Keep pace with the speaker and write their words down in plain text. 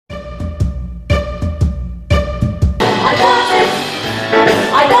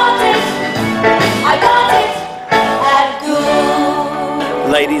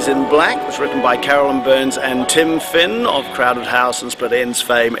Ladies in Black was written by Carolyn Burns and Tim Finn of Crowded House and Split Ends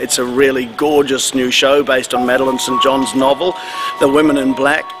fame. It's a really gorgeous new show based on Madeline St. John's novel, The Women in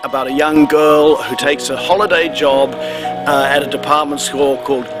Black, about a young girl who takes a holiday job at a department store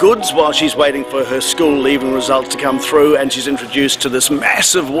called Goods while she's waiting for her school leaving results to come through, and she's introduced to this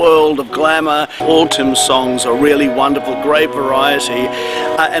massive world of glamour. All Tim's songs are really wonderful, great variety,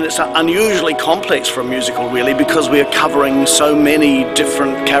 and it's unusually complex for a musical really, because we are covering so many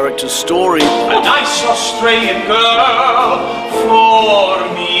different characters' stories. A nice Australian girl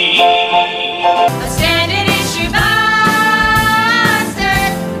for me.